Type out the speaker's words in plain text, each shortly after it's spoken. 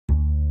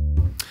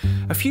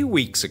A few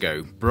weeks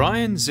ago,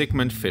 Brian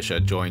Zikmund-Fisher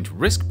joined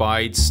Risk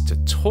Bites to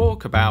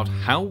talk about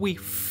how we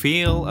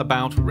feel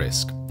about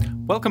risk.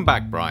 Welcome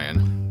back,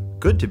 Brian.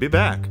 Good to be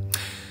back.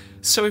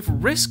 So if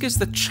risk is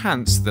the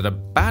chance that a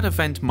bad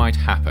event might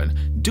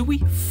happen, do we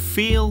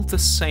feel the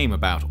same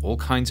about all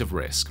kinds of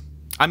risk?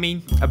 I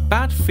mean, a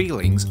bad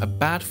feeling's a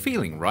bad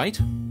feeling, right?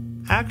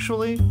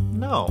 Actually,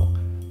 no.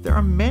 There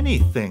are many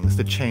things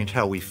that change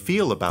how we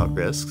feel about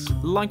risks.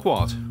 Like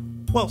what?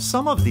 Well,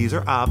 some of these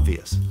are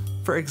obvious.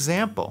 For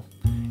example,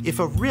 if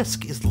a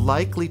risk is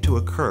likely to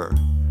occur,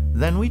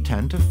 then we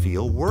tend to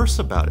feel worse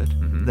about it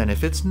than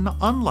if it's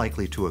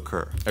unlikely to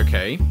occur.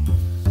 Okay.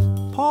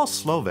 Paul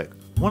Slovic,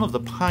 one of the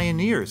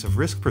pioneers of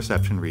risk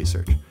perception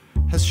research,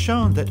 has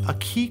shown that a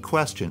key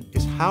question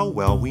is how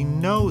well we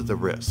know the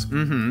risk.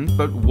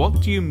 But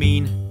what do you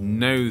mean,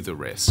 know the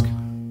risk?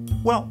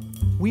 Well,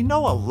 we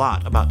know a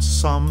lot about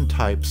some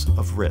types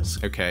of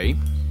risk. Okay.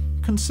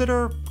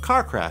 Consider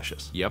car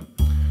crashes. Yep.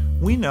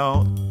 We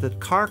know that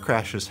car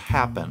crashes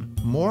happen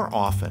more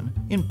often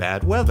in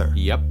bad weather.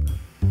 Yep.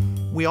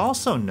 We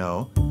also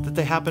know that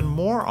they happen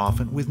more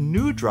often with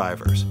new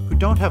drivers who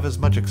don't have as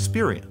much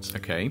experience.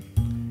 Okay.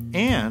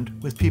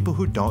 And with people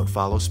who don't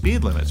follow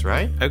speed limits,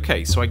 right?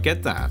 Okay, so I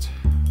get that.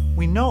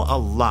 We know a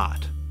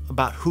lot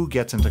about who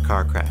gets into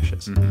car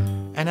crashes.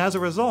 And as a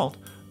result,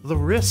 the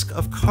risk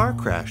of car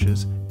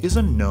crashes is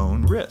a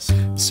known risk.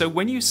 So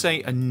when you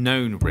say a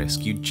known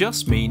risk, you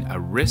just mean a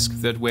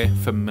risk that we're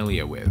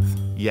familiar with.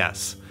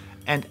 Yes.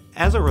 And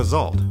as a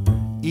result,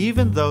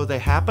 even though they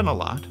happen a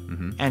lot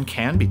and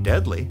can be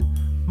deadly,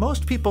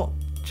 most people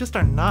just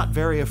are not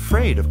very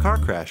afraid of car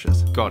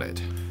crashes. Got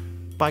it.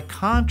 By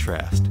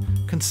contrast,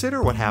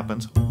 consider what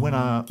happens when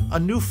a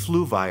new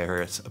flu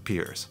virus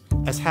appears,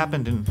 as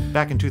happened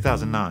back in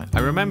 2009. I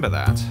remember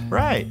that.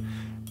 Right.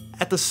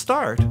 At the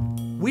start,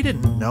 we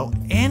didn't know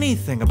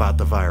anything about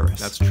the virus.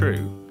 That's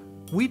true.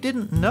 We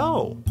didn't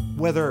know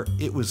whether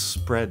it was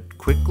spread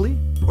quickly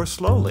or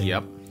slowly.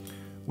 Yep.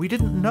 We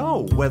didn't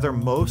know whether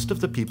most of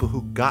the people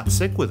who got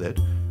sick with it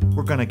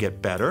were going to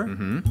get better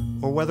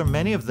or whether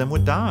many of them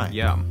would die.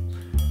 Yeah.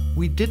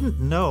 We didn't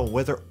know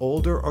whether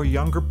older or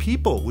younger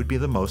people would be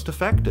the most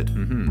affected.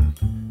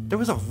 There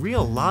was a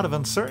real lot of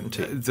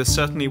uncertainty. There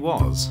certainly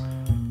was.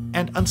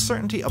 And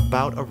uncertainty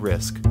about a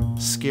risk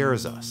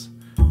scares us.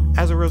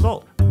 As a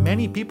result,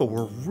 many people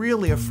were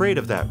really afraid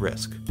of that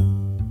risk.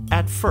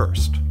 At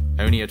first.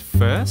 Only at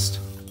first?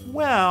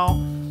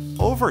 Well,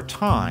 over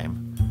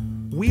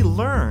time, we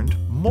learned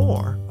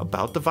more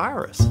about the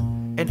virus.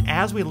 And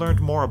as we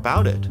learned more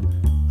about it,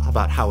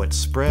 about how it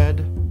spread,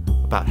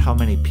 about how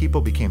many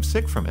people became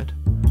sick from it,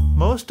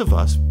 most of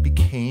us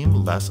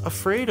became less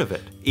afraid of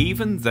it.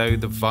 Even though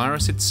the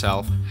virus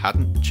itself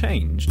hadn't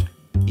changed?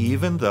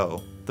 Even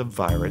though the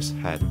virus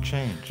hadn't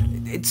changed.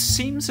 It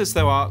seems as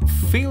though our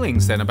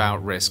feelings then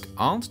about risk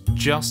aren't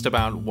just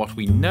about what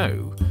we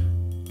know,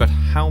 but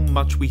how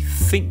much we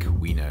think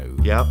we know.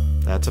 Yep,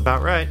 that's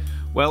about right.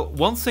 Well,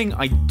 one thing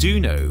I do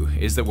know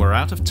is that we're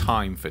out of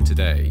time for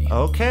today.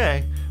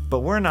 Okay, but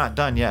we're not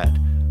done yet.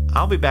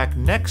 I'll be back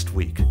next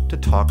week to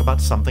talk about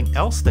something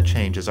else that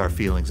changes our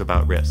feelings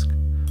about risk.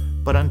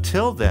 But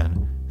until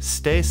then,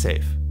 stay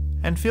safe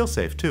and feel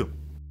safe too.